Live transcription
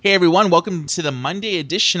Hey everyone, welcome to the Monday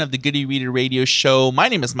edition of the Good E-Reader Radio Show. My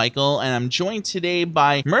name is Michael, and I'm joined today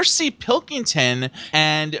by Mercy Pilkington,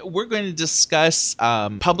 and we're going to discuss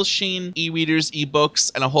publishing, e-readers,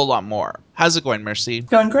 ebooks, and a whole lot more. How's it going, Mercy?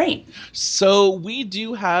 Going great. So we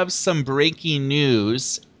do have some breaking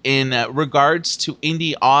news in regards to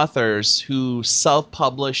indie authors who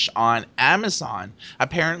self-publish on Amazon.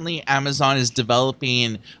 Apparently, Amazon is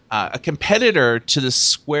developing a competitor to the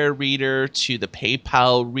Square Reader, to the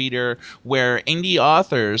PayPal Reader, where indie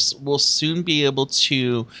authors will soon be able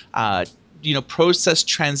to, process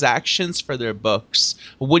transactions for their books.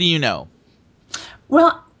 What do you know?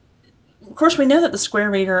 Well, of course, we know that the Square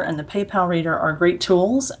Reader and the PayPal Reader are great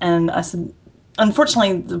tools, and I said,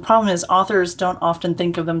 unfortunately, the problem is authors don't often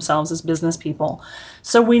think of themselves as business people.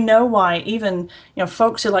 So we know why even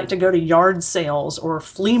folks who like to go to yard sales or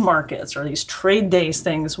flea markets or these trade days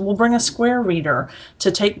things will bring a Square Reader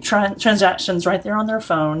to take transactions right there on their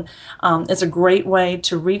phone. It's a great way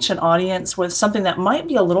to reach an audience with something that might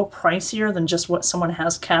be a little pricier than just what someone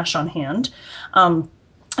has cash on hand.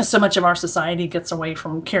 So much of our society gets away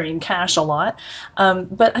from carrying cash a lot.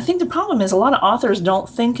 But I think the problem is a lot of authors don't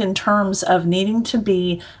think in terms of needing to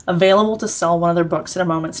be available to sell one of their books at a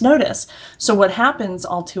moment's notice. So what happens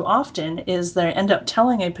all too often is they end up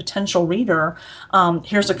telling a potential reader,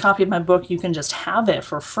 here's a copy of my book, you can just have it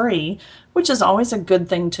for free, which is always a good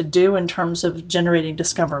thing to do in terms of generating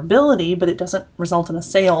discoverability, but it doesn't result in a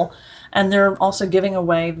sale. And they're also giving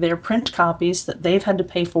away their print copies that they've had to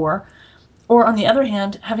pay for, or on the other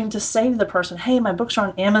hand, having to say to the person, hey, my books are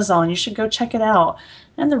on Amazon, you should go check it out.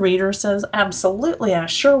 And the reader says, absolutely, I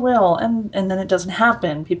sure will. And then it doesn't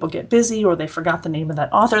happen. People get busy or they forgot the name of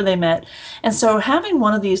that author they met. And so having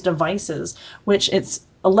one of these devices, which it's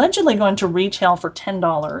allegedly going to retail for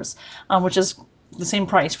 $10, which is the same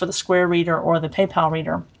price for the Square Reader or the PayPal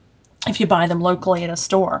Reader, if you buy them locally at a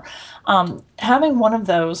store. Having one of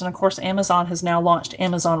those, and of course, Amazon has now launched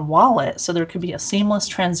Amazon Wallet, so there could be a seamless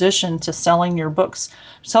transition to selling your books,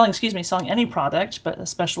 selling any product, but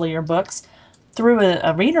especially your books through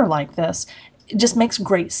a reader like this. It just makes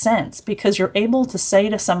great sense because you're able to say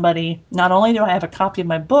to somebody, not only do I have a copy of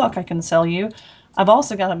my book I can sell you, I've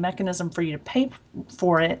also got a mechanism for you to pay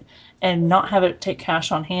for it and not have it take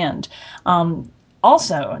cash on hand.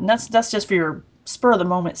 Also, and that's just for your spur of the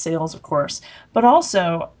moment sales, of course, but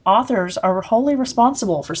also authors are wholly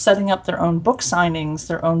responsible for setting up their own book signings,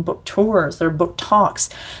 their own book tours, their book talks,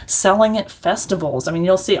 selling at festivals. I mean,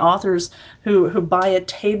 you'll see authors who buy a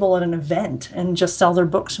table at an event and just sell their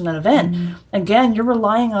books from that event. Again, you're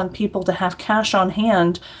relying on people to have cash on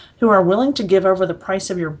hand who are willing to give over the price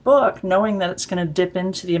of your book, knowing that it's going to dip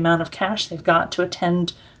into the amount of cash they've got to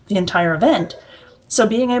attend the entire event. So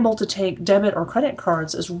being able to take debit or credit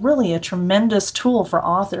cards is really a tremendous tool for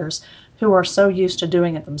authors who are so used to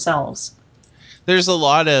doing it themselves. There's a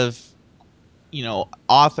lot of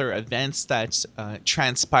author events that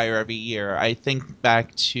transpire every year. I think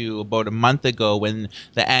back to about a month ago when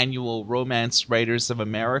the annual Romance Writers of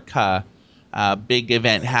America big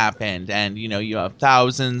event happened, and you have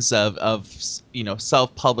thousands of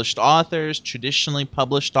self-published authors, traditionally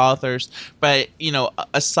published authors, but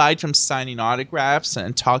aside from signing autographs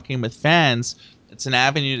and talking with fans, it's an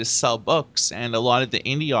avenue to sell books. And a lot of the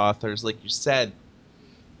indie authors, like you said,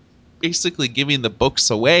 basically giving the books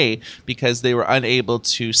away because they were unable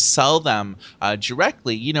to sell them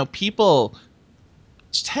directly. People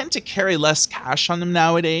tend to carry less cash on them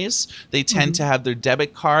nowadays. They tend to Mm-hmm. have their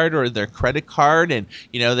debit card or their credit card, and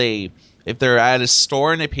they if they're at a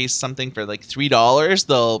store and they pay something for like $3,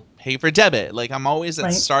 they'll pay for debit. Like I'm always at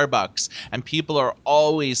Right? Starbucks, and people are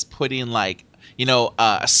always putting like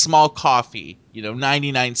a small coffee,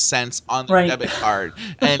 99 cents on their Right. debit card.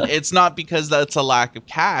 And it's not because that's a lack of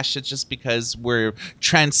cash. It's just because we're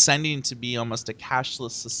transcending to be almost a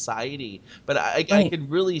cashless society. But I Right. could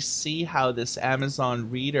really see how this Amazon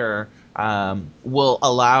reader will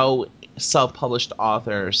allow self-published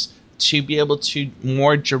authors to be able to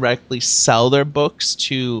more directly sell their books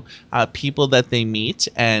to people that they meet.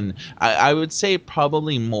 And I would say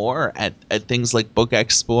probably more at things like Book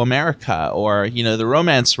Expo America, or, the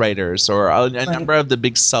Romance Writers, or a Right. number of the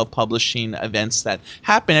big self-publishing events that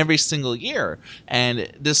happen every single year.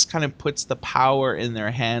 And this kind of puts the power in their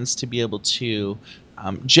hands to be able to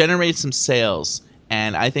generate some sales.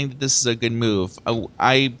 And I think that this is a good move.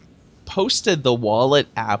 I posted the wallet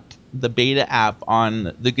app, the beta app,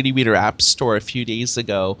 on the Goody Reader App Store a few days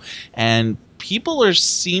ago, and people are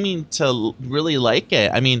seeming to really like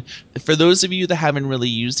it. I mean, for those of you that haven't really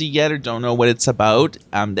used it yet or don't know what it's about,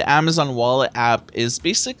 the Amazon Wallet app is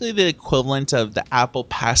basically the equivalent of the Apple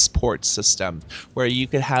Passport system, where you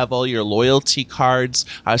could have all your loyalty cards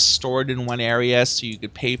stored in one area, so you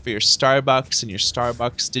could pay for your Starbucks and your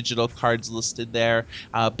Starbucks digital cards listed there.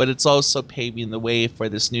 But it's also paving the way for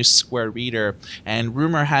this new Square Reader, and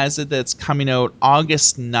rumor has it that it's coming out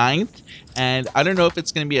August 9th. And I don't know if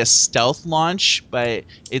it's going to be a stealth launch, but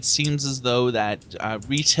it seems as though that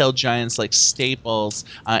retail giants like Staples,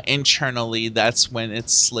 internally, that's when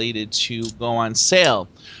it's slated to go on sale.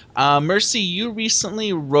 Mercy, you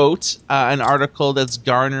recently wrote an article that's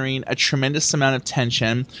garnering a tremendous amount of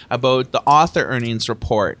attention about the author earnings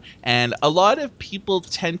report. And a lot of people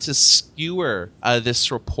tend to skewer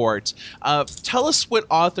this report. Tell us what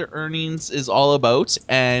author earnings is all about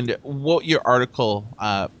and what your article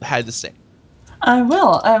had to say. I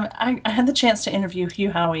will. I had the chance to interview Hugh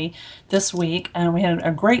Howey this week, and we had a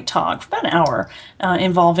great talk for about an hour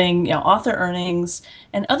involving author earnings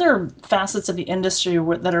and other facets of the industry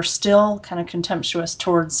that are still kind of contemptuous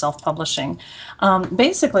towards self-publishing.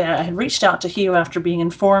 Basically, I had reached out to Hugh after being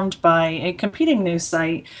informed by a competing news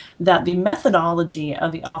site that the methodology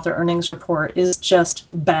of the author earnings report is just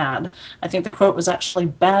bad. I think the quote was actually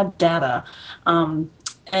bad data.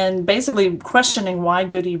 And basically questioning why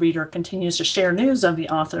Good e-Reader continues to share news of the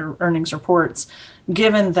author earnings reports,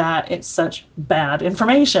 given that it's such bad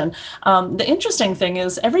information. The interesting thing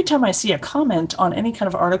is, every time I see a comment on any kind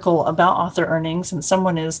of article about author earnings and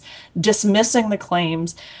someone is dismissing the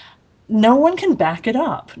claims, no one can back it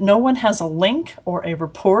up. No one has a link or a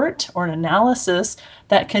report or an analysis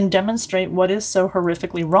that can demonstrate what is so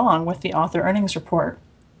horrifically wrong with the author earnings report.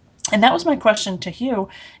 And that was my question to Hugh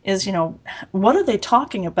is, what are they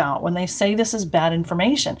talking about when they say this is bad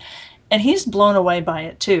information? And he's blown away by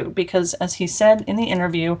it too, because as he said in the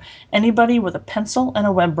interview, anybody with a pencil and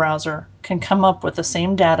a web browser can come up with the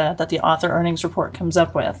same data that the author earnings report comes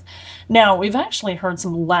up with. Now, we've actually heard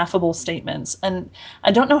some laughable statements, and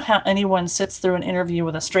I don't know how anyone sits through an interview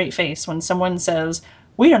with a straight face when someone says,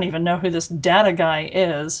 we don't even know who this data guy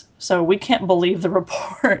is, so we can't believe the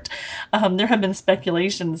report. There have been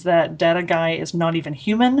speculations that data guy is not even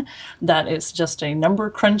human, that it's just a number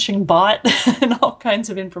crunching bot, and all kinds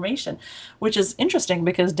of information, which is interesting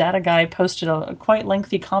because data guy posted a quite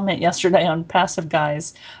lengthy comment yesterday on Passive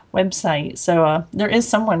Guy's website. So there is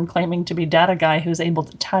someone claiming to be data guy who's able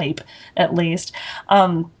to type, at least.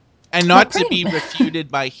 And But not to pretty be refuted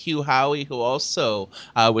by Hugh Howey, who also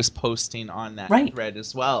was posting on that right. thread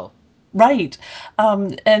as well. Right.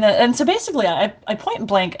 And so basically, I point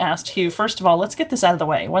blank asked Hugh, first of all, let's get this out of the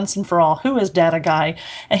way once and for all. Who is Data Guy?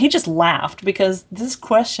 And he just laughed because this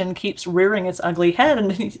question keeps rearing its ugly head.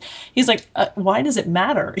 And he's like, why does it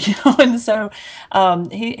matter? And so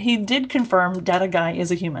he did confirm Data Guy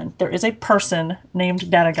is a human. There is a person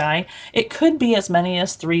named Data Guy. It could be as many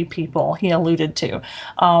as three people, he alluded to.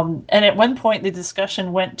 And at one point, the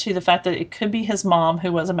discussion went to the fact that it could be his mom,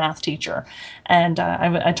 who was a math teacher. And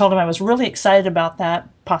I told him I was really excited about that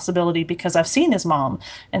possibility because I've seen his mom.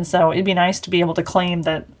 And so it'd be nice to be able to claim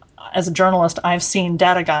that as a journalist, I've seen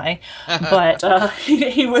Data Guy, but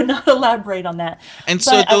he would not elaborate on that. And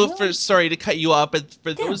so, But I though, for will, sorry to cut you off, but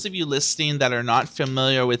for yeah, those of you listening that are not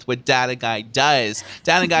familiar with what Data Guy does,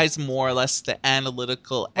 Data Guy is more or less the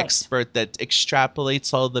analytical right. expert that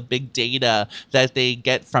extrapolates all the big data that they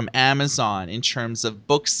get from Amazon in terms of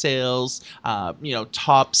book sales,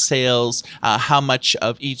 top sales, how much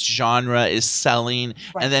of each genre is selling, and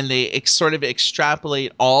Right. then they sort of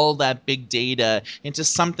extrapolate all that big data into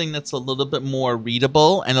something that's a little bit more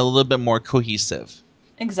readable and a little bit more cohesive.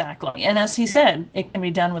 Exactly. And as he said, it can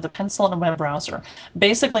be done with a pencil and a web browser.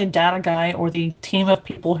 Basically, Data Guy or the team of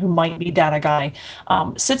people who might be Data Guy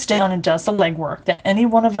sits down and does the legwork that any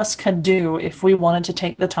one of us could do if we wanted to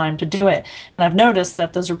take the time to do it. And I've noticed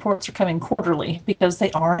that those reports are coming quarterly because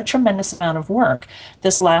they are a tremendous amount of work.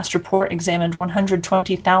 This last report examined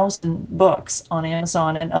 120,000 books on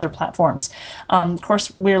Amazon and other platforms. Of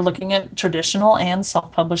course, we're looking at traditional and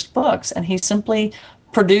self-published books, and he simply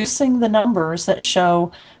producing the numbers that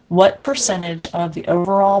show what percentage of the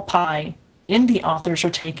overall pie indie authors are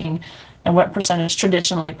taking and what percentage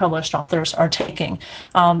traditionally published authors are taking.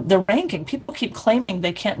 The ranking, people keep claiming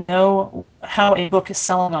they can't know how a book is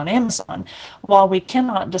selling on Amazon. While we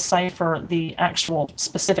cannot decipher the actual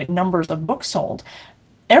specific numbers of books sold,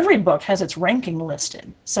 every book has its ranking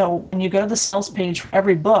listed. So when you go to the sales page for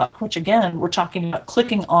every book, which again, we're talking about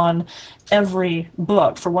clicking on every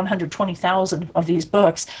book for 120,000 of these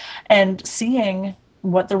books and seeing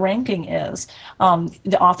what the ranking is.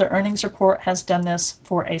 The author earnings report has done this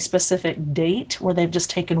for a specific date where they've just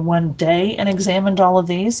taken one day and examined all of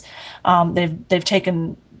these. They've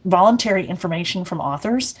taken voluntary information from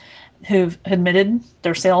authors who've admitted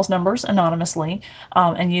their sales numbers anonymously,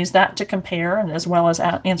 and used that to compare, and as well as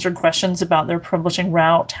answered questions about their publishing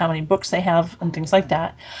route, how many books they have, and things like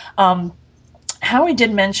that. Howie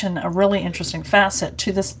did mention a really interesting facet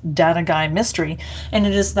to this data guy mystery, and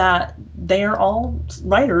it is that they are all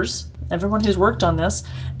writers, everyone who's worked on this,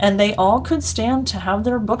 and they all could stand to have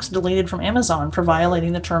their books deleted from Amazon for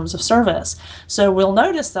violating the terms of service. So we'll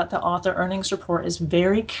notice that the author earnings report is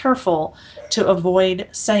very careful to avoid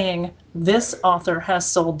saying this author has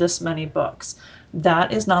sold this many books.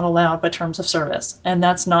 That is not allowed by terms of service. And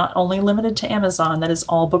that's not only limited to Amazon, that is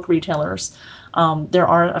all book retailers. There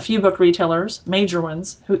are a few book retailers, major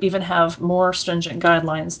ones, who even have more stringent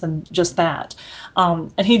guidelines than just that.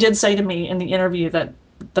 And he did say to me in the interview that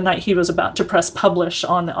the night he was about to press publish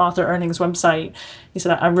on the author earnings website, he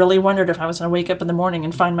said, I really wondered if I was going to wake up in the morning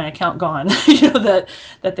and find my account gone, that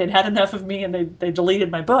they'd had enough of me and they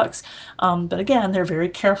deleted my books. But again, they're very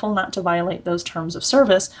careful not to violate those terms of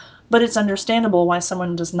service, but it's understandable why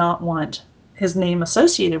someone does not want his name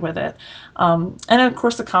associated with it. And of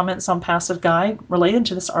course, the comments on Passive Guy related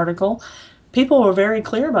to this article, people were very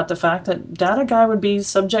clear about the fact that Data Guy would be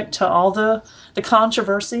subject to all the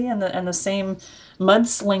controversy and the same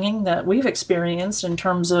mudslinging that we've experienced in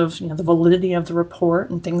terms of the validity of the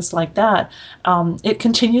report and things like that. It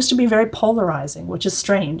continues to be very polarizing, which is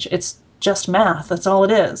strange. It's just math, that's all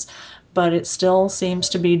it is. But it still seems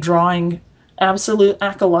to be drawing absolute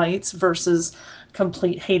acolytes versus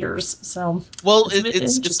complete haters. So Well, it's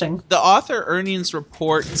it's interesting. the author earnings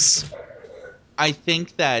reports. I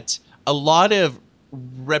think that a lot of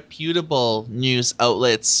reputable news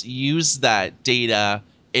outlets use that data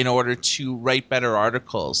in order to write better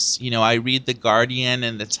articles. I read The Guardian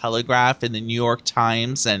and The Telegraph and The New York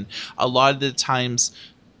Times, and a lot of the times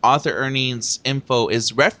author earnings info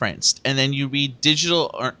is referenced. And then you read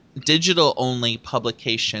digital only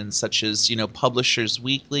publications such as Publishers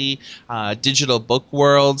Weekly, Digital Book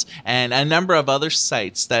World, and a number of other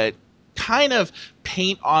sites that kind of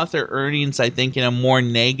paint author earnings, I think, in a more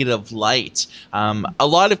negative light. A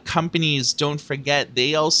lot of companies, don't forget,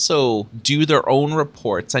 they also do their own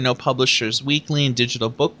reports. I know Publishers Weekly and Digital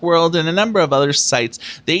Book World and a number of other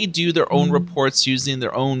sites, they do their own reports using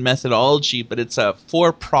their own methodology, but it's a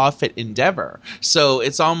for-profit endeavor. So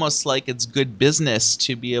it's almost like it's good business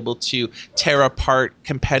to be able to tear apart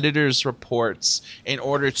competitors' reports in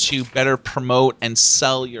order to better promote and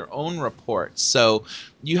sell your own reports. So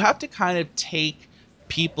you have to kind of take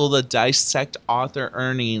people that dissect author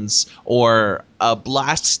earnings or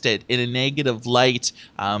blast it in a negative light.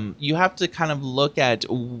 You have to kind of look at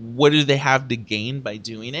what do they have to gain by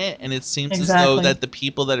doing it, and it seems as though Exactly. that the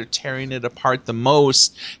people that are tearing it apart the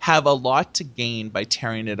most have a lot to gain by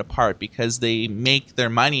tearing it apart because they make their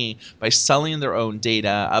money by selling their own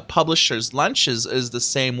data. A publisher's lunch is the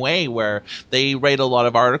same way, where they write a lot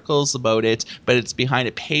of articles about it, but it's behind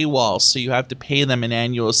a paywall, so you have to pay them an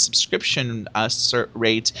annual subscription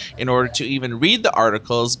rate in order to even read the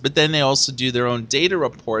articles. But then they also do their own data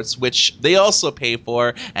reports, which they also pay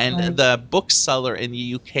for, and Right. the bookseller in the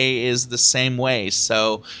UK is the same way.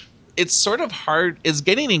 So it's sort of hard, it's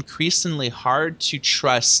getting increasingly hard to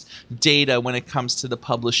trust data when it comes to the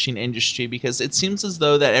publishing industry, because it seems as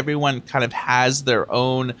though that everyone kind of has their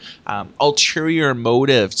own ulterior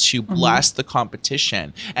motive to Mm-hmm. blast the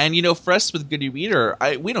competition. And for us with Goody Reader,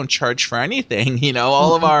 we don't charge for anything. Mm-hmm.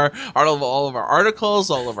 All of our articles,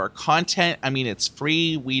 all of our content, I mean, it's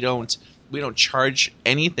free. We don't charge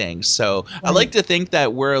anything. So I like Right. to think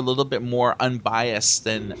that we're a little bit more unbiased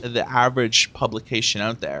than the average publication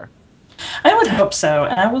out there. I would hope so.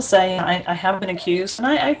 And I will say, I have been accused, and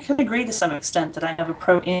I can agree to some extent that I have a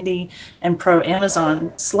pro indie and pro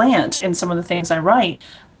Amazon slant in some of the things I write.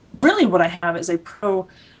 Really, what I have is a pro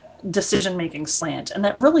decision making slant. And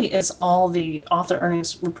that really is all the author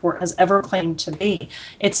earnings report has ever claimed to be.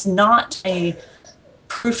 It's not a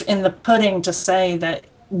proof in the pudding to say that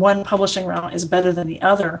one publishing route is better than the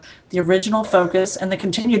other. The original focus and the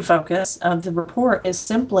continued focus of the report is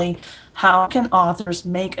simply how can authors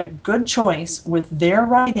make a good choice with their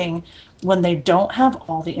writing when they don't have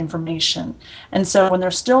all the information. And so when they're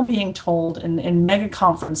still being told in mega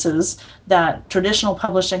conferences that traditional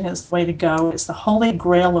publishing is the way to go, it's the holy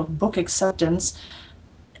grail of book acceptance,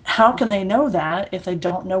 how can they know that if they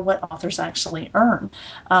don't know what authors actually earn?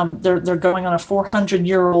 They're going on a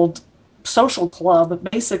 400-year-old social club,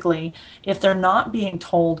 basically, if they're not being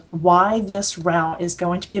told why this route is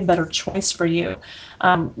going to be a better choice for you.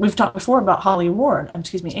 We've talked before about Holly Ward,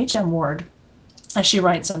 excuse me, H.M. Ward, as she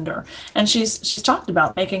writes under, and she's talked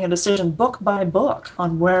about making a decision book by book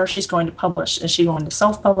on where she's going to publish. Is she going to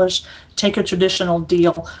self-publish, take a traditional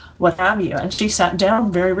deal, what have you? And she sat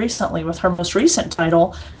down very recently with her most recent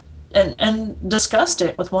title and discussed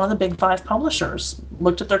it with one of the big five publishers,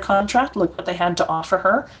 looked at their contract, looked what they had to offer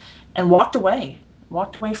her, and walked away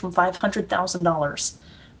from $500,000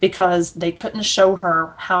 because they couldn't show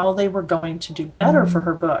her how they were going to do better for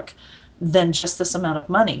her book than just this amount of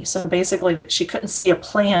money. So basically, she couldn't see a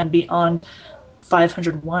plan beyond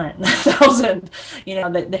 501,000.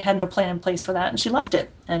 They had no plan in place for that, and she left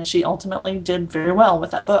it. And she ultimately did very well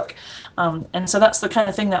with that book. And so that's the kind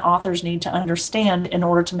of thing that authors need to understand in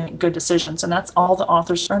order to make good decisions. And that's all the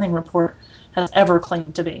author's earning report has ever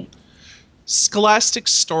claimed to be. Scholastic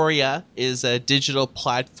Storia is a digital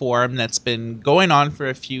platform that's been going on for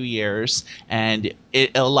a few years, and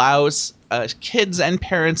it allows kids and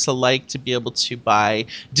parents alike to be able to buy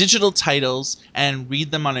digital titles and read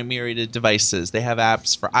them on a myriad of devices. They have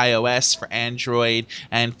apps for iOS, for Android,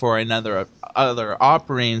 and for another other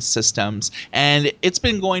operating systems, and it's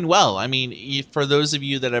been going well. I mean, for those of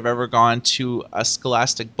you that have ever gone to a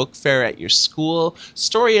Scholastic book fair at your school,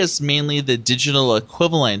 Storia is mainly the digital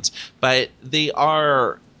equivalent, but they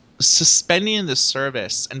are suspending the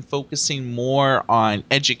service and focusing more on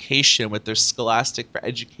education with their Scholastic for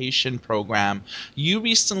Education program. You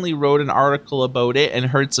recently wrote an article about it and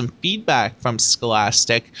heard some feedback from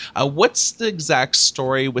Scholastic. What's the exact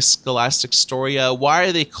story with Scholastic Storia? Why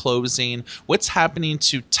are they closing? What's happening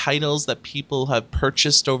to titles that people have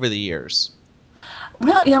purchased over the years?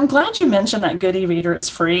 Well, yeah, I'm glad you mentioned that Good e-reader is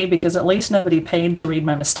free because at least nobody paid to read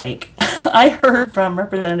my mistake. I heard from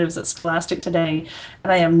representatives at Scholastic today,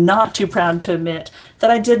 and I am not too proud to admit that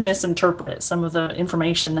I did misinterpret some of the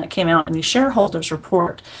information that came out in the shareholders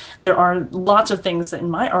report. There are lots of things in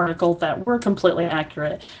my article that were completely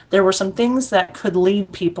accurate. There were some things that could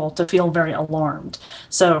lead people to feel very alarmed.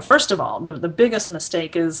 So, first of all, the biggest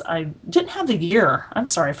mistake is I didn't have the year. I'm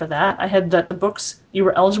sorry for that. I had that the books you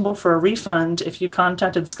were eligible for a refund if you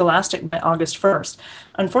contacted Scholastic by August 1st.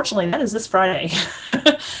 Unfortunately, that is this Friday.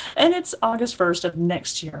 And it's August 1st of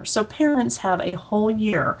next year. So parents have a whole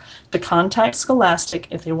year to contact Scholastic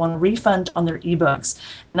if they want a refund on their ebooks.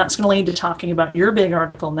 And that's going to lead to talking about your big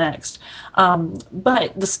article next.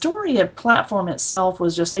 But the Storia platform itself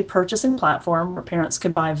was just a purchasing platform where parents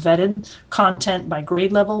could buy vetted content by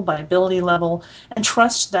grade level, by ability level, and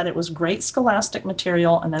trust that it was great Scholastic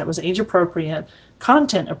material and that it was age appropriate,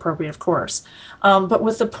 content appropriate, of course. But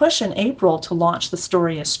with the push in April to launch the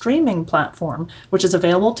Storia streaming platform, which is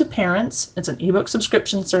available to parents, it's an ebook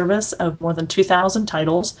subscription service of more than 2,000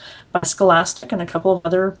 titles by Scholastic and a couple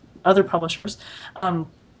of other publishers.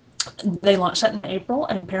 They launched that in April,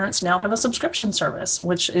 and parents now have a subscription service,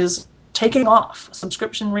 which is taking off.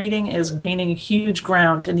 Subscription reading is gaining huge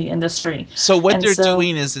ground in the industry. So what And they're so,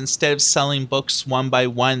 doing is instead of selling books one by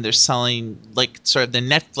one, they're selling like sort of the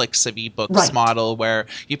Netflix of ebooks right, model where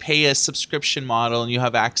you pay a subscription model and you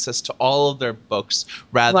have access to all of their books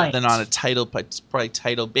rather than on right. a title by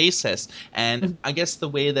title basis. And I guess the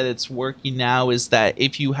way that it's working now is that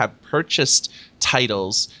if you have purchased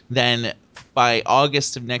titles, then by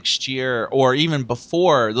August of next year or even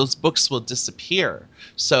before, those books will disappear.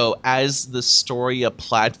 So as the Storia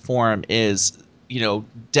platform is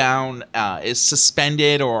down is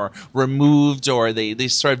suspended or removed or they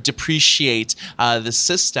sort of depreciate the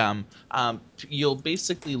system, you'll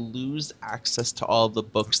basically lose access to all the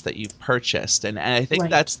books that you've purchased. And I think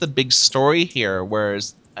that's Right. the big story here,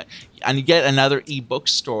 whereas and yet another ebook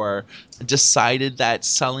store decided that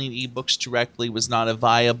selling ebooks directly was not a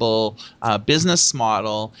viable business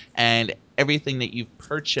model, and everything that you've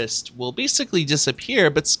purchased will basically disappear.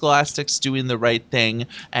 But Scholastic's doing the right thing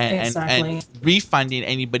and Exactly. refunding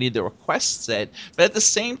anybody that requests it. But at the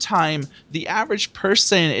same time, the average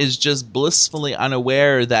person is just blissfully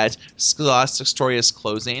unaware that Scholastic Story is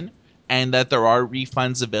closing and that there are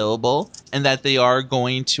refunds available and that they are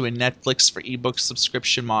going to a Netflix for ebook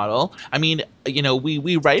subscription model. I mean,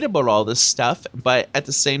 we write about all this stuff, but at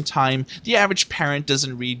the same time, the average parent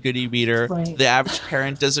doesn't read Good e-reader. Right. The average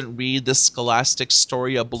parent doesn't read the Scholastic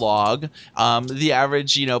Storia blog. The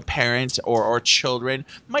average, parent or children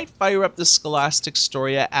might fire up the Scholastic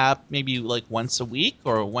Storia app maybe like once a week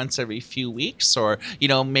or once every few weeks, or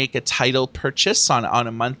make a title purchase on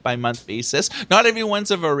a month by month basis. Not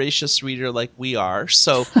everyone's a voracious business reader like we are.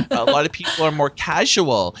 So a lot of people are more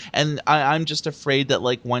casual. And I'm just afraid that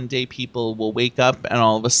like one day people will wake up and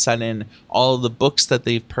all of a sudden all of the books that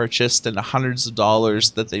they've purchased and the hundreds of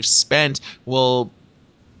dollars that they've spent will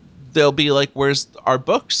they'll be like, where's our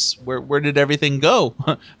books? Where did everything go?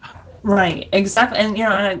 Right, exactly.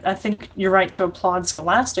 And I think you're right to applaud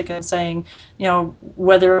Scholastic and saying,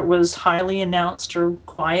 whether it was highly announced or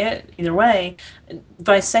quiet, either way,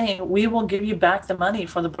 by saying we will give you back the money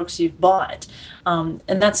for the books you've bought. And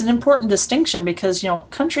that's an important distinction because,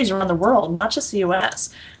 countries around the world, not just the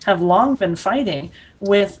US, have long been fighting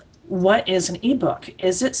with what is an ebook?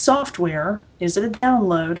 Is it software? Is it a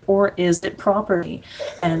download? Or is it property?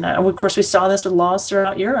 And of course, we saw this with laws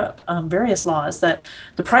throughout Europe, various laws that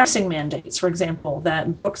the pricing mandates, for example,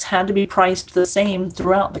 that books had to be priced the same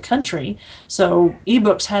throughout the country. So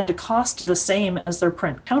ebooks had to cost the same as their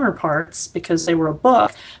print counterparts because they were a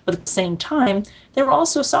book, but at the same time, they were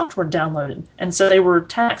also software downloaded. And so they were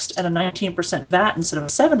taxed at a 19% VAT instead of a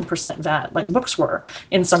 7% VAT, like books were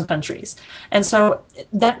in some countries. And so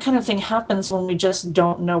that kind of thing happens when we just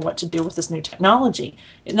don't know what to do with this new technology.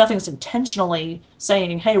 Nothing's intentionally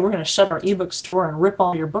saying, hey, we're going to shut our ebook store and rip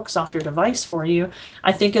all your books off your device for you.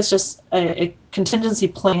 I think it's just a contingency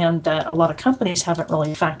plan that a lot of companies haven't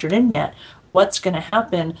really factored in yet. What's going to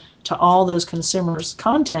happen to all those consumers'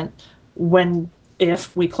 content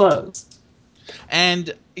if we close?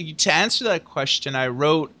 And to answer that question, I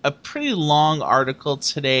wrote a pretty long article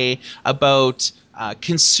today about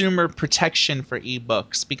consumer protection for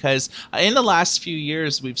ebooks because in the last few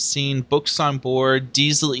years we've seen Books on Board,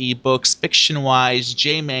 Diesel eBooks, FictionWise,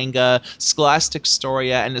 JManga, Scholastic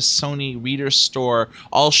Storia, and the Sony Reader Store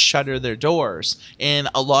all shutter their doors. In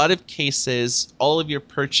a lot of cases, all of your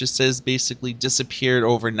purchases basically disappeared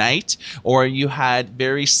overnight, or you had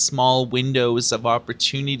very small windows of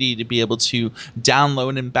opportunity to be able to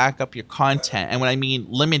download and back up your content. And when I mean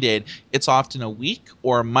limited, it's often a week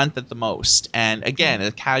or a month at the most. And again,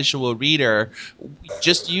 a casual reader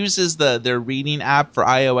just uses their reading app for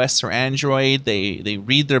iOS or Android. They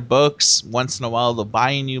read their books. Once in a while they'll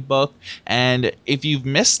buy a new book. And if you've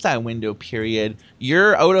missed that window period,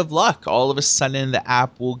 you're out of luck. All of a sudden the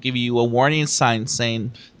app will give you a warning sign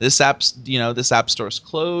saying this app store is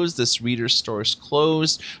closed, this reader store is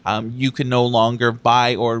closed. You can no longer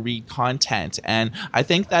buy or read content. And I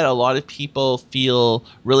think that a lot of people feel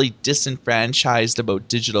really disenfranchised about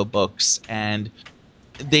digital books, and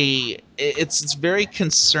it's very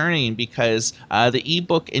concerning because the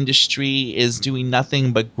ebook industry is doing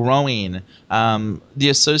nothing but growing. The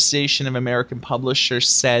Association of American Publishers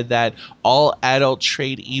said that all adult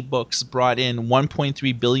trade ebooks brought in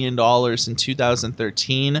 $1.3 billion in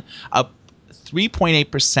 2013, up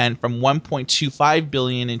 3.8% from 1.25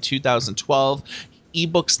 billion in 2012.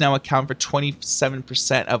 Ebooks now account for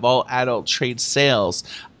 27% of all adult trade sales.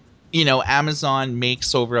 Amazon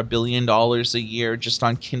makes over $1 billion a year just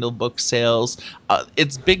on Kindle book sales.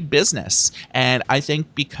 It's big business. And I think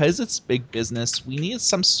because it's big business, we need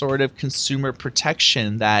some sort of consumer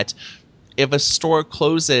protection that if a store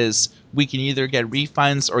closes, we can either get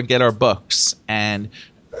refunds or get our books. And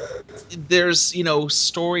there's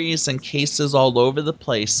stories and cases all over the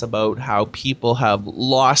place about how people have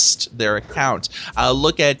lost their account.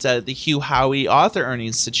 Look at the Hugh Howey author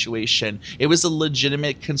earnings situation. It was a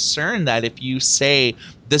legitimate concern that if you say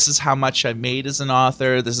this is how much I've made as an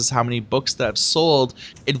author, this is how many books that I've sold,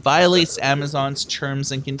 it violates Amazon's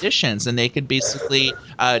terms and conditions, and they could basically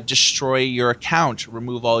destroy your account,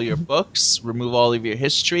 remove all your books, remove all of your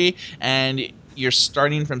history, and you're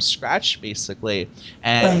starting from scratch basically.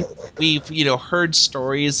 And Right. we've heard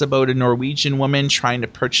stories about a Norwegian woman trying to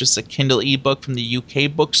purchase a Kindle ebook from the UK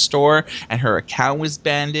bookstore, and her account was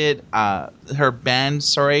banned,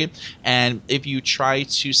 sorry. And if you try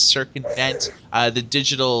to circumvent the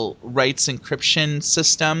digital rights encryption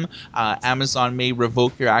system, Amazon may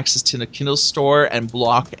revoke your access to the Kindle store and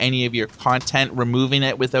block any of your content, removing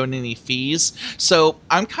it without any fees. So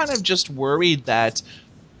I'm kind of just worried that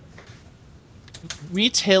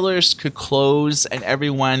retailers could close and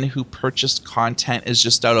everyone who purchased content is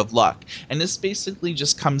just out of luck. And this basically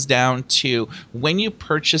just comes down to when you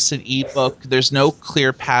purchase an ebook, there's no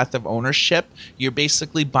clear path of ownership. You're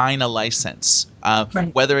basically buying a license.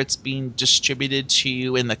 Right. whether it's being distributed to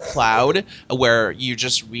you in the cloud, where you're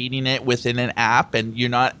just reading it within an app and you're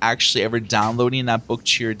not actually ever downloading that book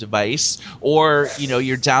to your device, or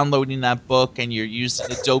you're downloading that book and you're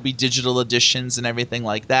using Adobe Digital Editions and everything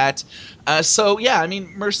like that. So yeah, I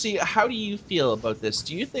mean, Mercy, how do you feel about this?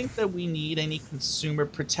 Do you think that we need any consumer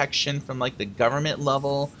protection from like the government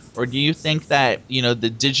level, or do you think that the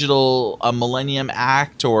Digital Millennium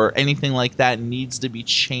Act or anything like that needs to be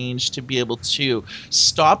changed to be able to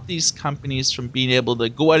stop these companies from being able to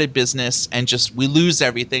go out of business and just we lose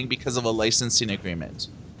everything because of a licensing agreement?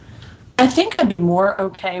 I think I'd be more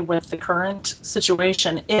okay with the current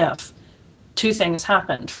situation if two things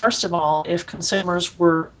happened. First of all, if consumers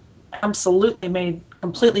were absolutely made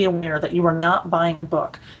completely aware that you are not buying a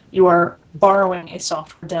book, you are borrowing a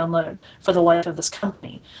software download for the life of this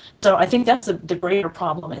company. So I think that's the greater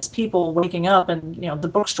problem is people waking up and the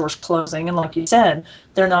bookstore's closing, and like you said,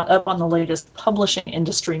 they're not up on the latest publishing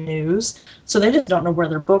industry news, so they just don't know where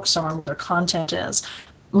their books are and where their content is.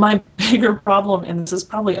 My bigger problem, and this is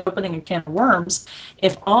probably opening a can of worms,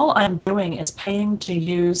 if all I'm doing is paying to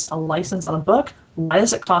use a license on a book, why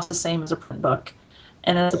does it cost the same as a print book?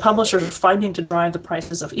 And as the publishers are fighting to drive the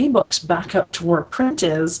prices of ebooks back up to where print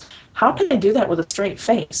is, how can they do that with a straight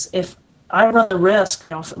face? If I run the risk,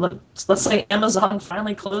 let's say Amazon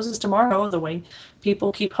finally closes tomorrow, the way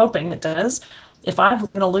people keep hoping it does, if I'm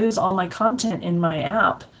going to lose all my content in my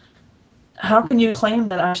app, how can you claim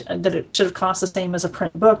that it should have cost the same as a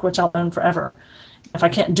print book, which I'll own forever? If I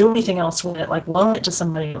can't do anything else with it, like loan it to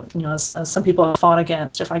somebody, as some people have fought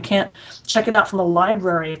against, if I can't check it out from the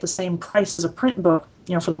library at the same price as a print book,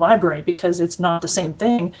 for the library because it's not the same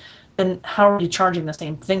thing, then how are you charging the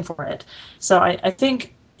same thing for it? So I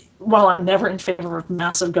think while I'm never in favor of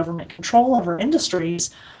massive government control over industries,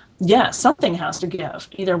 yeah, something has to give.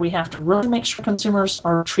 Either we have to really make sure consumers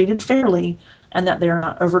are treated fairly and that they're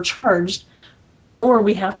not overcharged, or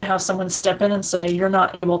we have to have someone step in and say, you're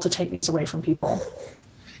not able to take these away from people.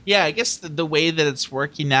 Yeah, I guess the way that it's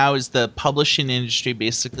working now is the publishing industry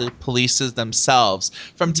basically polices themselves.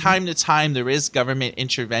 From Mm-hmm. time to time, there is government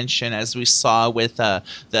intervention, as we saw with the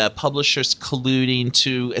publishers colluding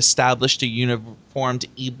to establish a uniformed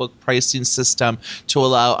ebook pricing system to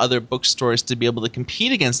allow other bookstores to be able to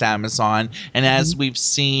compete against Amazon. And Mm-hmm. as we've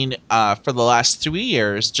seen for the last 3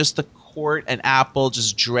 years, just the court and Apple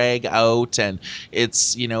just drag out, and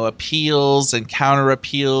it's appeals and counter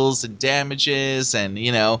appeals and damages, and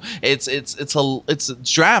it's a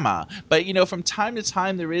drama. But from time to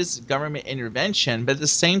time there is government intervention, but at the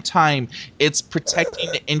same time it's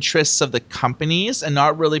protecting the interests of the companies and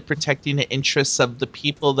not really protecting the interests of the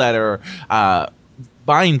people that are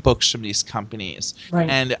buying books from these companies. Right.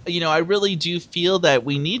 And I really do feel that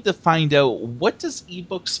we need to find out, what does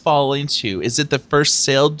ebooks fall into? Is it the first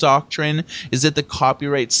sale doctrine? Is it the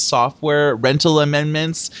copyright software rental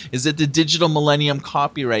amendments? Is it the Digital Millennium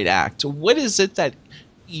Copyright Act? What is it that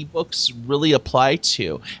ebooks really apply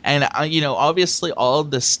to? And obviously all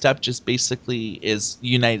of this stuff just basically is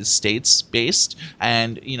United States based,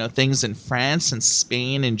 and things in France and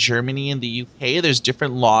Spain and Germany and the UK, there's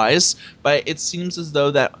different laws, but it seems as though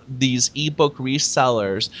that these ebook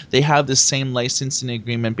resellers, they have the same licensing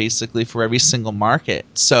agreement basically for every single market.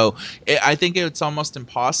 So I think it's almost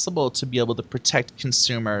impossible to be able to protect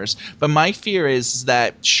consumers. But my fear is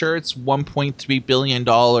that, sure, it's $1.3 billion,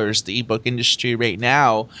 the ebook industry right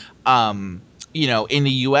now, um, in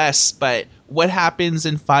the US, but what happens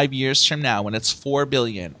in 5 years from now when it's 4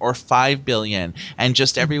 billion or 5 billion, and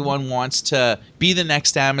just Mm-hmm. everyone wants to be the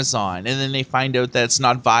next Amazon, and then they find out that it's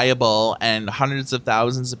not viable, and hundreds of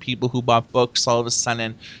thousands of people who bought books all of a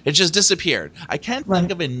sudden it just disappeared. I can't think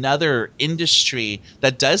Right. of another industry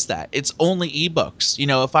that does that. It's only ebooks.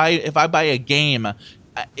 If I buy a game,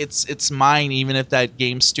 it's mine even if that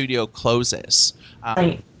game studio closes.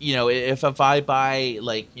 Right. If I buy,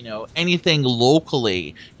 like, anything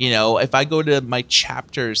locally, if I go to my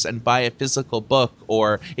chapters and buy a physical book,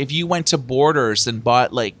 or if you went to Borders and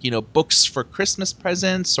bought, like, books for Christmas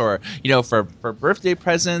presents, or for birthday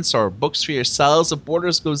presents, or books for yourselves, if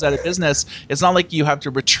Borders goes out of business, it's not like you have to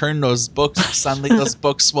return those books and suddenly those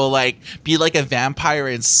books will, like, be like a vampire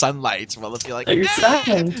in sunlight. Well, it'll be like,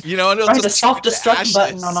 Exactly. and it'll Right. The just turn to self-destruct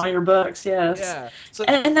button on ashes. all your books. Yes. Yeah. So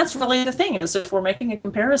And that's really the thing is if we're making a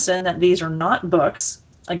comparison that these are not books,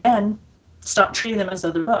 again, stop treating them as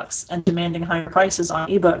other books and demanding higher prices on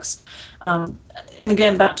ebooks. Um,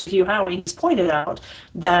 again, back to Hugh Howey, he's pointed out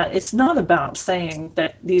that it's not about saying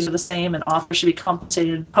that these are the same and authors should be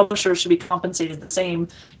compensated, publishers should be compensated the same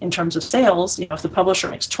in terms of sales. If the publisher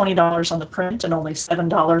makes $20 on the print and only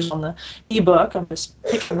 $7 on the ebook, I'm just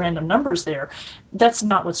picking random numbers there. that's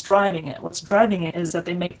not what's driving it. What's driving it is that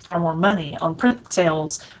they make far more money on print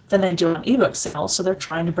sales than they do on ebook sales. So they're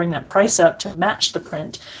trying to bring that price up to match the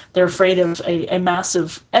print. They're afraid of a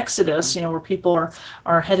massive exodus, where people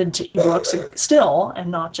are headed to ebooks still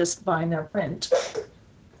and not just buying their print.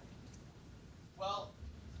 Well,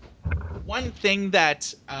 one thing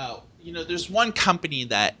that there's one company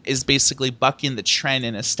that is basically bucking the trend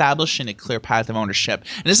and establishing a clear path of ownership,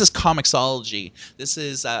 and this is Comixology. This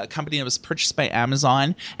is a company that was purchased by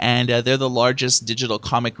Amazon, and they're the largest digital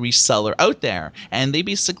comic reseller out there, and they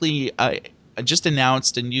basically just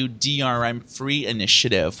announced a new DRM free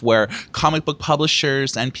initiative where comic book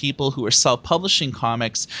publishers and people who are self publishing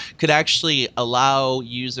comics could actually allow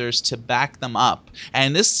users to back them up.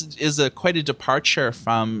 And this is quite a departure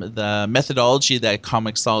from the methodology that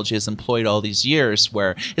Comixology has employed all these years,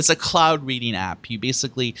 where it's a cloud reading app. You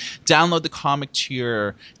basically download the comic to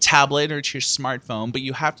your tablet or to your smartphone, but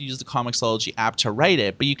you have to use the Comixology app to write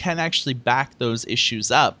it. But you can actually back those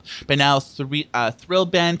issues up. But now,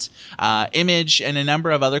 Thrillbent, Image, and a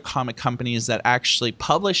number of other comic companies that actually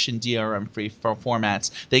publish in DRM-free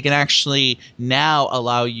formats, they can actually now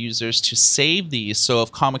allow users to save these. So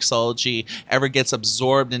if Comixology ever gets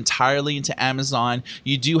absorbed entirely into Amazon,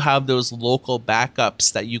 you do have those local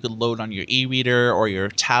backups that you could load on your e-reader or your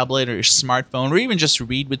tablet or your smartphone, or even just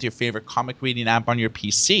read with your favorite comic reading app on your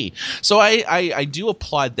PC. So I do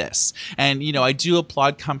applaud this. And, I do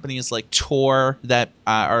applaud companies like Tor that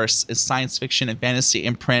are a science fiction and fantasy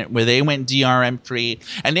imprint where they went DRM free,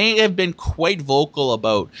 and they have been quite vocal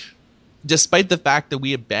about, despite the fact that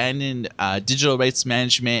we abandoned digital rights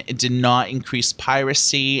management, it did not increase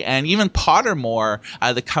piracy. And even Pottermore,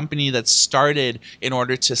 the company that started in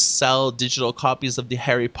order to sell digital copies of the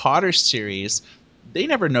Harry Potter series, they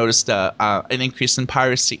never noticed an increase in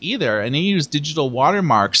piracy either. And they use digital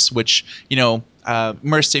watermarks, which,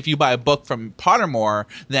 Mercy, if you buy a book from Pottermore,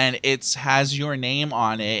 then it has your name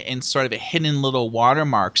on it in sort of a hidden little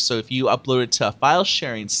watermark. So if you upload it to a file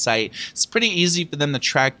sharing site, it's pretty easy for them to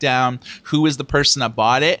track down who is the person that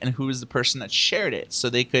bought it and who is the person that shared it. So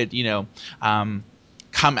they could,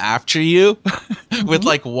 come after you with Mm-hmm.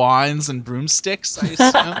 like wands and broomsticks, I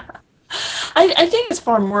assume. I think it's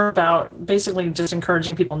far more about basically just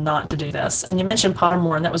encouraging people not to do this. And you mentioned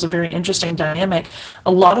Pottermore, and that was a very interesting dynamic.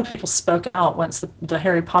 A lot of people spoke out once the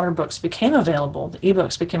Harry Potter books became available, the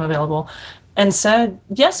ebooks became available, and said,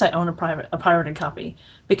 "Yes, I own a pirated copy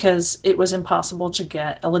because it was impossible to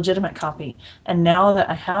get a legitimate copy. And now that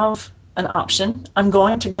I have an option, I'm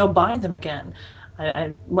going to go buy them again."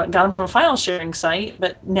 I got them from a file sharing site,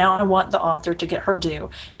 but now I want the author to get her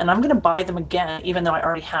due, and I'm going to buy them again, even though I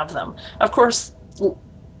already have them. Of course,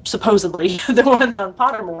 supposedly the one on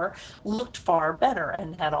Pottermore looked far better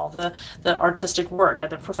and had all the artistic work,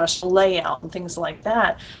 the professional layout, and things like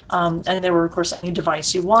that. And there were, of course, any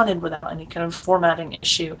device you wanted without any kind of formatting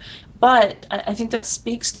issue. But I think that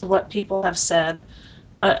speaks to what people have said,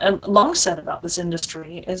 long said about this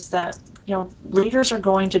industry, is that readers are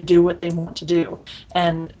going to do what they want to do,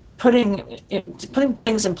 and putting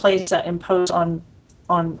things in place that impose on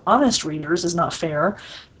honest readers is not fair.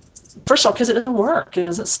 First of all, because it doesn't work, it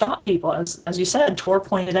doesn't stop people. As you said, Tor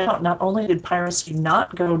pointed out, not only did piracy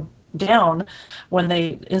not go down when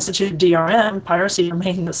they instituted DRM, piracy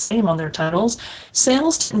remained the same on their titles.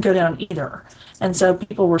 Sales didn't go down either. And so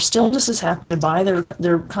people were still just as happy to buy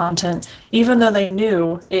their content, even though they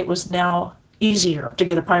knew it was now easier to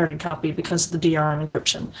get a pirated copy because of the DRM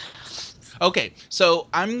encryption. Okay, so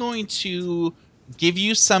I'm going to give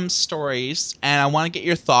you some stories, and I want to get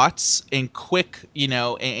your thoughts in quick,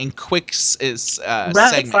 in quick Rapid fire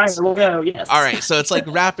segments. will go, All yes. right, so it's like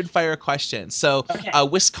rapid fire questions. So, Okay.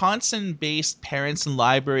 Wisconsin based parents and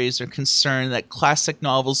libraries are concerned that classic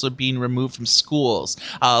novels are being removed from schools.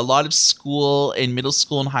 A lot of school and middle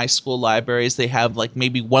school and high school libraries, they have like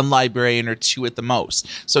maybe one librarian or two at the most.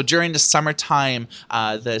 So, during the summertime,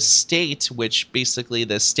 the state, which basically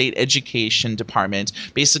the state education department,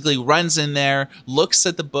 basically runs in there, looks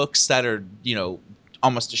at the books that are,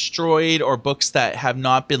 almost destroyed or books that have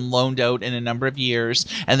not been loaned out in a number of years,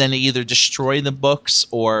 and then they either destroy the books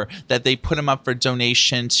or that they put them up for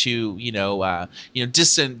donation to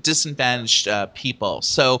disadvantaged people.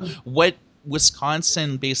 So what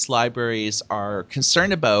Wisconsin-based libraries are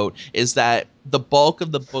concerned about is that the bulk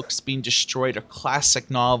of the books being destroyed are classic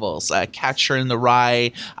novels, Catcher in the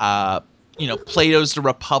Rye, Plato's The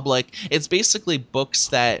Republic. It's basically books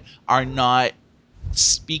that are not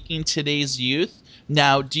speaking today's youth.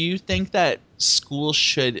 Now, do you think that schools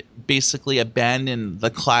should basically abandon the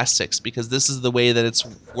classics because this is the way that it's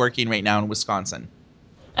working right now in Wisconsin?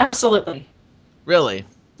 Absolutely. Really?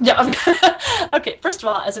 Yeah. Okay. First of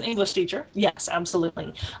all, as an English teacher, yes,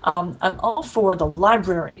 absolutely. I'm all for the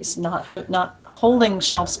libraries not holding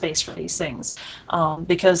shelf space for these things,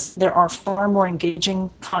 because there are far more engaging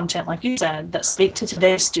content, like you said, that speak to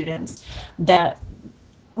today's students that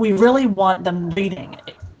we really want them reading.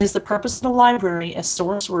 Is the purpose of the library a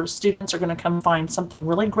source where students are going to come find something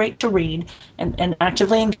really great to read and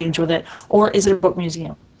actively engage with it, or is it a book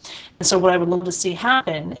museum? And so what I would love to see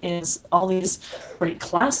happen is all these great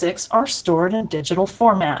classics are stored in digital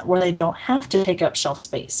format where they don't have to take up shelf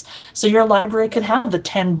space. So your library could have the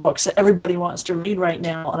 10 books that everybody wants to read right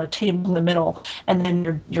now on a table in the middle, and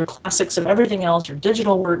then your classics of everything else, your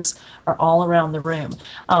digital works, are all around the room.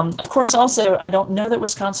 Of course, also, I don't know that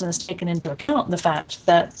Wisconsin has taken into account the fact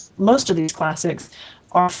that most of these classics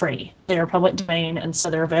are free. They are public domain, and so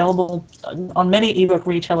they're available on many ebook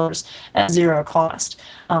retailers at zero cost.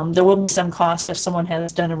 There will be some cost if someone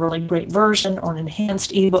has done a really great version or an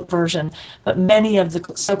enhanced ebook version, but many of the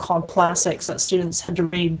so-called classics that students had to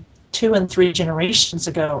read 2 and 3 generations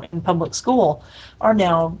ago in public school are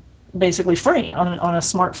now basically free on a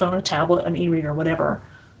smartphone, a tablet, an e-reader, whatever.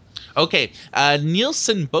 Okay,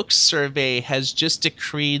 Nielsen Books Survey has just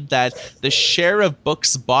decreed that the share of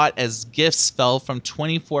books bought as gifts fell from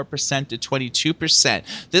 24% to 22%.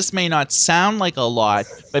 This may not sound like a lot,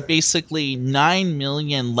 but basically 9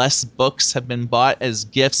 million less books have been bought as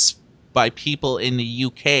gifts by people in the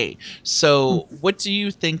UK. So, what do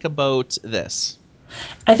you think about this?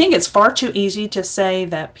 I think it's far too easy to say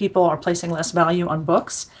that people are placing less value on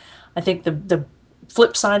books. I think the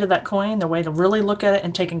flip side of that coin, the way to really look at it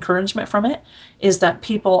and take encouragement from it, is that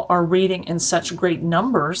people are reading in such great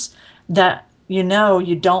numbers that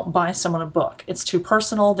you don't buy someone a book. It's too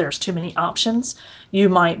personal. There's too many options. You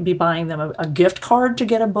might be buying them a gift card to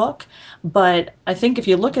get a book. But I think if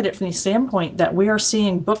you look at it from the standpoint that we are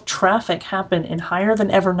seeing book traffic happen in higher than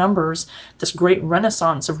ever numbers, this great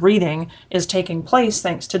renaissance of reading is taking place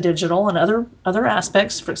thanks to digital and other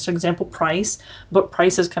aspects. For example, book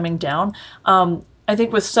prices coming down. I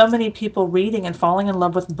think with so many people reading and falling in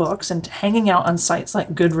love with books and hanging out on sites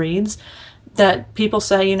like Goodreads, that people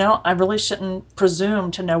say, I really shouldn't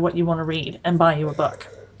presume to know what you want to read and buy you a book.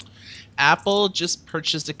 Apple just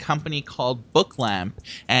purchased a company called Booklamp,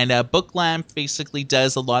 and Booklamp basically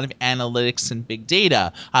does a lot of analytics and big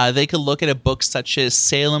data. They could look at a book such as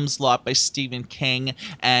Salem's Lot by Stephen King,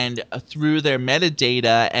 and through their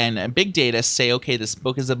metadata and big data, say, okay, this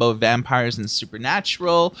book is about vampires and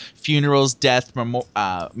supernatural, funerals, death,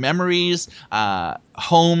 memories,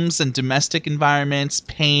 homes and domestic environments,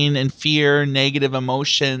 pain and fear, negative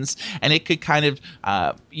emotions, and it could kind of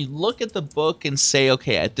you look at the book and say,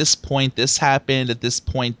 okay, at this point this happened, at this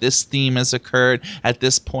point this theme has occurred, at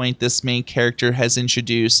this point this main character has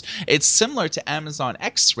introduced. It's similar to Amazon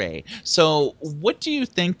X-Ray. So, what do you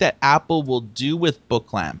think that Apple will do with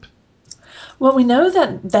Booklamp? Well, we know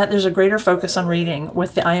that there's a greater focus on reading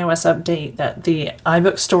with the iOS update, that the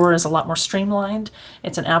iBook store is a lot more streamlined.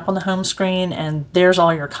 It's an app on the home screen, and there's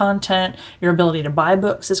all your content. Your ability to buy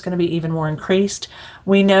books is going to be even more increased.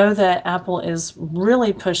 We know that Apple is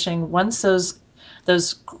really pushing, once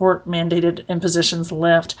those court mandated impositions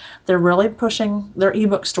lift, they're really pushing their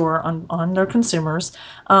ebook store on their consumers.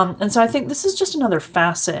 And so I think this is just another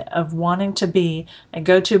facet of wanting to be a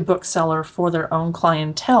go-to bookseller for their own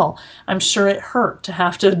clientele. I'm sure it hurt to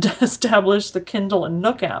have to establish the Kindle and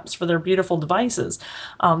Nook apps for their beautiful devices,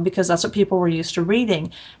 because that's what people were used to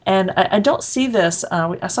reading. And I don't see this.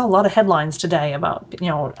 I saw a lot of headlines today about,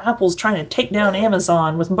 Apple's trying to take down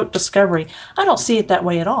Amazon with book discovery. I don't see it that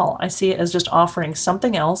way at all. I see it as just offering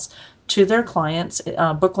something else to their clients.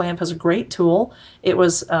 Booklamp is a great tool. It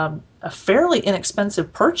was a fairly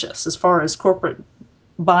inexpensive purchase as far as corporate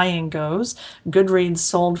buying goes. Goodreads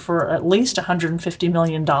sold for at least $150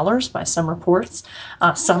 million by some reports.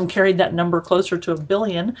 Some carried that number closer to $1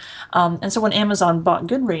 billion. And so when Amazon bought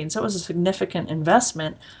Goodreads, that was a significant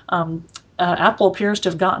investment. Apple appears to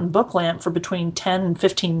have gotten Booklamp for between 10 and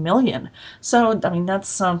 15 million. So, I mean,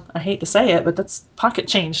 that's, I hate to say it, but that's pocket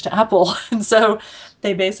change to Apple. And so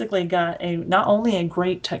they basically got not only a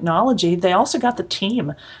great technology, they also got the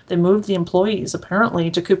team. They moved the employees apparently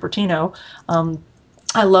to Cupertino.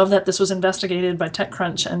 I love that this was investigated by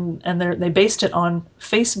TechCrunch, and they based it on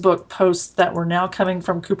Facebook posts that were now coming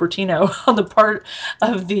from Cupertino on the part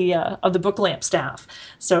of the Booklamp staff.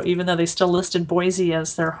 So even though they still listed Boise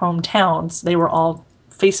as their hometowns, they were all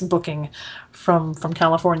Facebooking from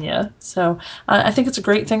California. So I think it's a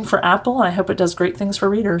great thing for Apple. I hope it does great things for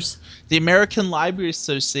readers. The American Library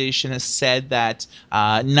Association has said that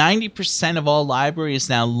 90% of all libraries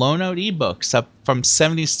now loan out ebooks, up from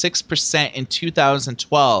 76% in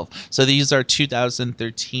 2012. So these are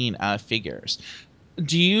 2013 figures.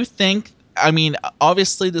 Do you think, I mean,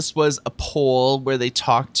 obviously this was a poll where they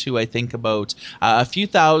talked to, I think, about a few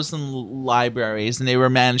thousand libraries, and they were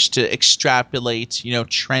managed to extrapolate,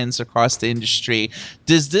 trends across the industry.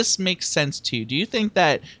 Does this make sense to you? Do you think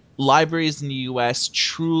that libraries in the US,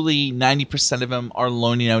 truly 90% of them are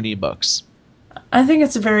loaning out ebooks? I think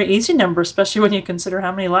it's a very easy number, especially when you consider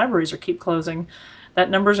how many libraries are keep closing. That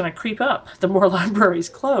number is going to creep up. The more libraries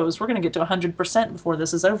close, we're going to get to 100% before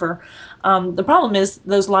this is over. The problem is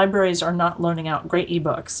those libraries are not loaning out great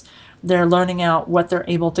ebooks. They're loaning out what they're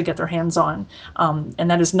able to get their hands on. And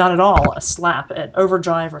that is not at all a slap at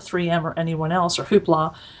Overdrive or 3M or anyone else or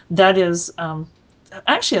Hoopla. That is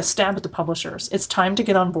actually a stab at the publishers. It's time to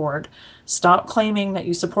get on board. Stop claiming that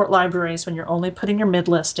you support libraries when you're only putting your mid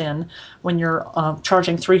list in, when you're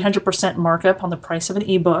charging 300% markup on the price of an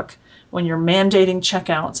ebook, when you're mandating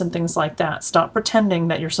checkouts and things like that. Stop pretending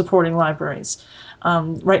that you're supporting libraries.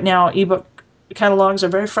 Right now, ebook catalogs are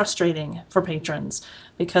very frustrating for patrons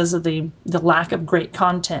because of the lack of great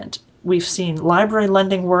content. We've seen library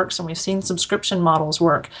lending works and we've seen subscription models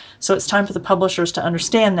work. So it's time for the publishers to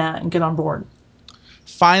understand that and get on board.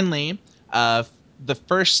 Finally, the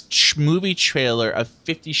first movie trailer of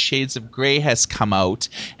 50 Shades of Grey has come out.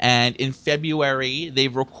 And in February, they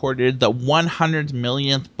recorded the 100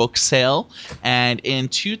 millionth book sale. And in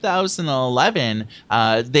 2011,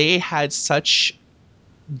 they had such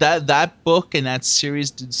that book and that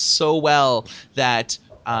series did so well that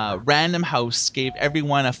Random House gave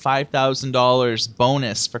everyone a $5,000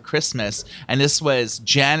 bonus for Christmas, and this was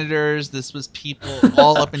janitors, this was people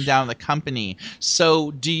all up and down the company.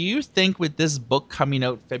 So, do you think with this book coming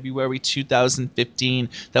out February 2015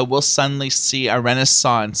 that we'll suddenly see a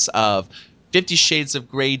renaissance of 50 Shades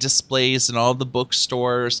of Grey displays in all the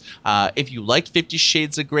bookstores? If you like 50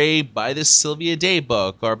 Shades of Grey, buy this Sylvia Day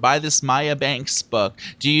book or buy this Maya Banks book.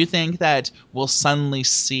 Do you think that we'll suddenly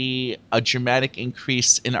see a dramatic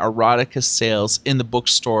increase in erotica sales in the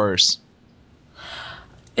bookstores?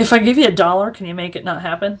 If I give you $1, can you make it not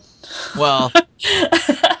happen? Well,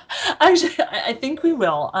 Actually, I think we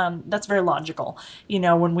will. That's very logical.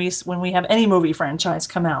 When we have any movie franchise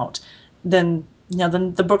come out, then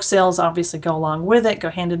then the book sales obviously go along with it, go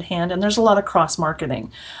hand in hand, and there's a lot of cross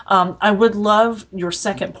marketing. I would love your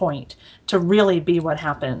second point to really be what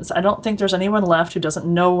happens. I don't think there's anyone left who doesn't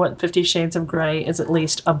know what 50 Shades of Grey is at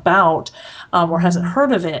least about, or hasn't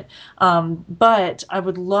heard of it. But I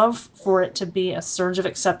would love for it to be a surge of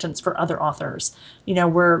acceptance for other authors.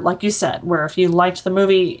 Where, like you said, where if you liked the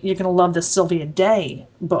movie, you're going to love the Sylvia Day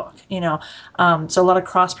book. So a lot of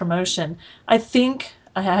cross promotion. I think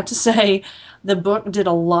I have to say the book did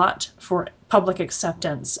a lot for public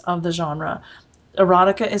acceptance of the genre.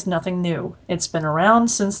 Erotica is nothing new. It's been around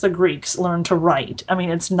since the Greeks learned to write. I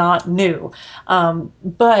mean, it's not new.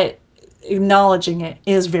 But acknowledging it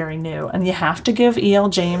is very new. And you have to give E.L.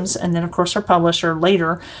 James, and then, of course, her publisher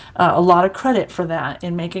later, a lot of credit for that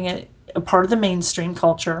in making it a part of the mainstream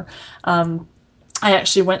culture. I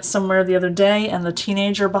actually went somewhere the other day, and the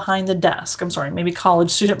teenager behind the desk, I'm sorry, maybe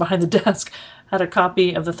college student behind the desk, had a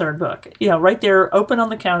copy of the third book, right there, open on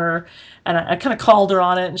the counter. And I kind of called her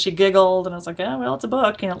on it, and she giggled, and I was like, "Oh, well, it's a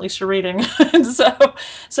book, at least you're reading." And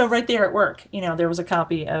so right there at work, there was a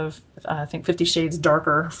copy of, I think, 50 Shades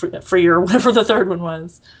Darker, Freer, whatever the third one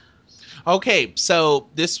was. okay, so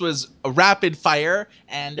this was a rapid fire,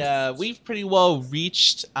 and Yes. we've pretty well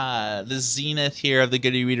reached the zenith here of the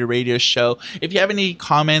Good Reader Radio Show. If you have any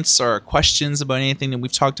comments or questions about anything that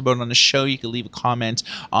we've talked about on the show, you can leave a comment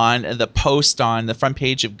on the post on the front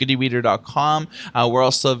page of goodyreader.com. We're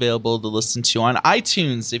also available to listen to on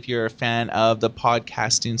iTunes if you're a fan of the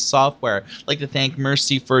podcasting software. I'd like to thank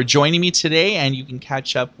Mercy for joining me today, and you can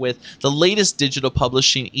catch up with the latest digital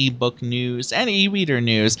publishing ebook news and e-reader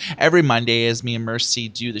news every Monday as me and Mercy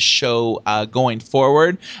do the show going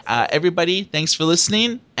forward. Everybody, thanks for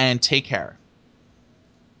listening and take care.